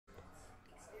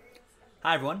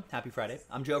Hi everyone, happy Friday.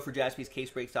 I'm Joe for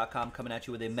jaspyscasebreaks.com coming at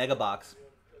you with a mega box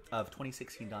of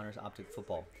 2016 Donruss Optic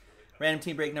football. Random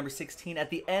team break number 16. At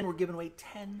the end, we're giving away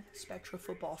 10 Spectra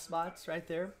football spots right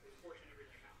there.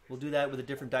 We'll do that with a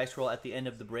different dice roll at the end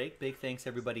of the break. Big thanks to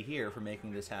everybody here for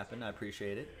making this happen. I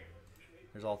appreciate it.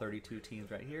 There's all 32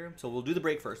 teams right here. So we'll do the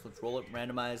break first. Let's roll it.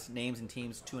 Randomize names and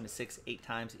teams 2 and a 6, 8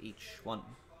 times each. 1,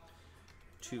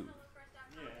 2,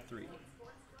 3.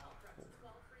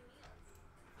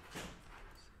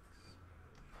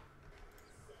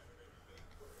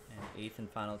 Eighth and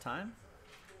final time.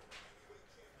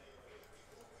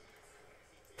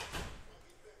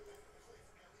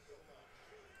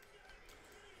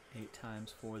 Eight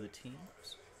times for the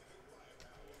teams.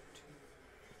 2,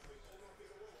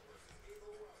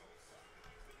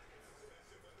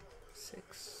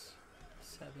 6,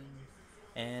 7,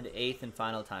 and eighth and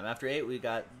final time. After 8, we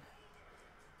got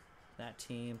that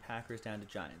team, Packers down to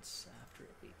Giants after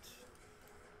 8.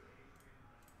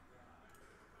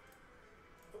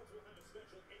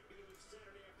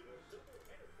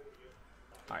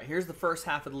 All right, here's the first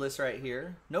half of the list right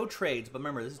here. No trades, but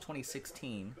remember, this is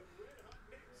 2016.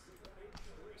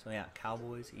 So, yeah,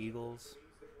 Cowboys, Eagles,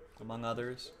 among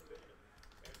others.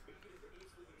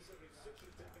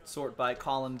 Sort by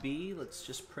column B. Let's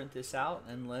just print this out,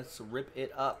 and let's rip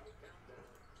it up.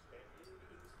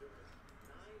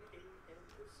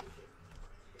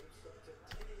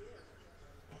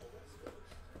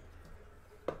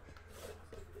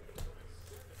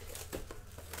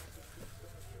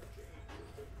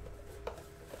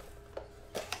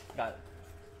 Got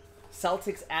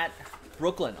Celtics at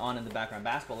Brooklyn on in the background.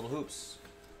 Basketball, little hoops.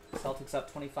 Celtics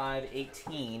up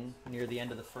 25-18 near the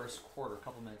end of the first quarter. A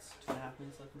couple minutes, 2.5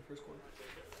 minutes left in the first quarter.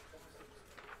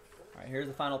 All right, here's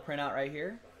the final printout right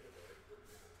here.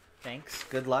 Thanks.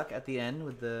 Good luck at the end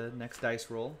with the next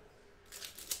dice roll.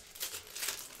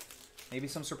 Maybe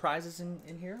some surprises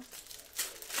in here.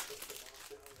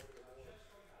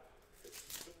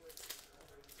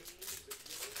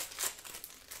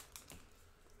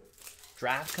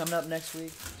 Draft coming up next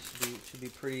week. Should be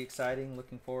pretty exciting.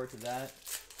 Looking forward to that.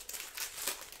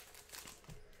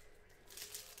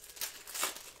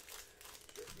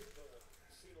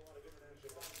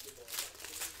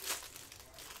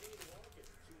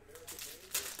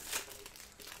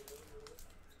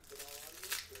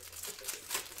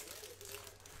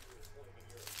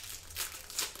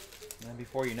 And then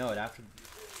before you know it, after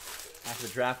the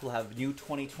draft, we'll have new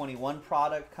 2021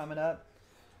 product coming up.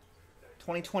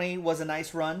 2020 was a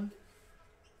nice run.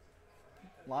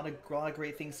 A lot of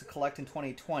great things to collect in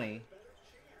 2020.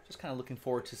 Just kind of looking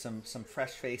forward to some fresh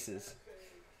faces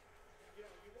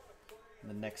in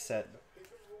the next set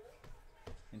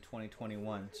in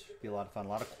 2021. Should be a lot of fun. A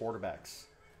lot of quarterbacks,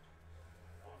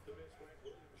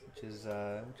 which is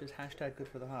hashtag good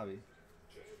for the hobby.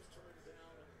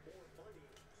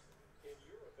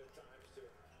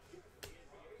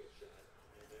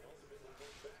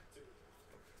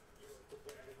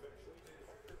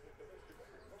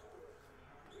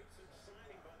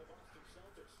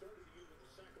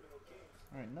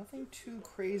 All right, nothing too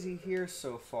crazy here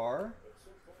so far.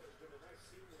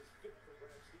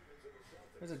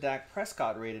 There's a Dak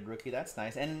Prescott rated rookie. That's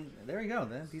nice. And there you go.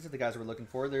 These are the guys we're looking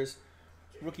for. There's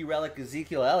rookie relic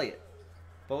Ezekiel Elliott.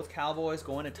 Both Cowboys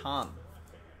going to Tom.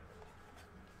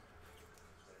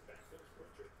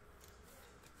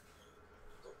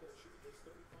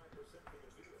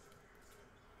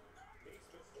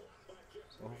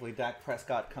 So hopefully Dak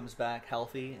Prescott comes back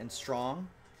healthy and strong.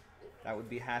 That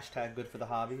would be hashtag good for the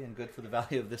hobby and good for the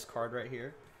value of this card right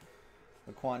here.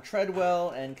 Laquan Treadwell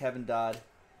and Kevin Dodd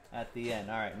at the end.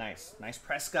 All right, nice. Nice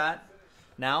Prescott.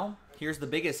 Now, here's the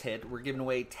biggest hit. We're giving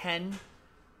away 10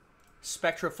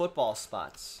 Spectra football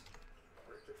spots.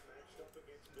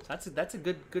 So that's a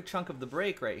good chunk of the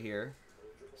break right here.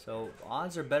 So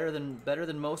odds are better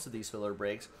than most of these filler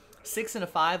breaks. 6 and a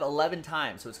 5, 11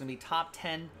 times. So it's going to be top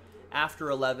 10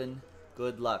 after 11.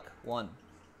 Good luck. 1,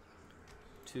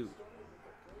 2,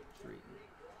 3,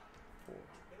 4,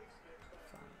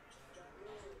 5,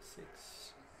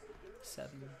 6, 7,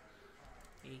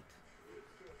 8,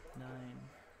 9,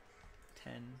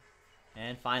 10,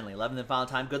 and finally 11th and final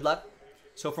time. Good luck.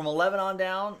 So from 11 on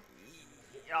down,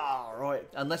 oh, Roy,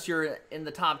 unless you're in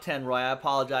the top 10, Roy, I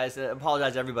apologize. I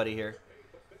apologize to everybody here.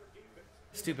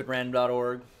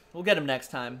 StupidRandom.org. We'll get them next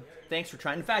time. Thanks for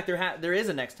trying. In fact, there is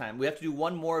a next time. We have to do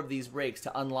one more of these breaks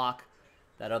to unlock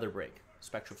that other break.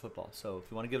 Spectra football. So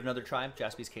if you want to give it another try,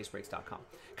 jaspyscasebreaks.com.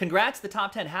 Congrats to the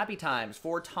top 10 happy times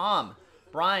for Tom,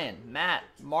 Brian, Matt,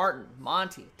 Martin,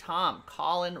 Monty, Tom,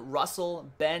 Colin, Russell,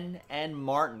 Ben, and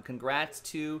Martin. Congrats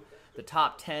to the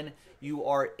top 10 you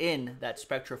are in that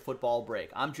Spectra football break.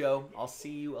 I'm Joe. I'll see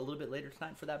you a little bit later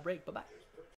tonight for that break. Bye-bye.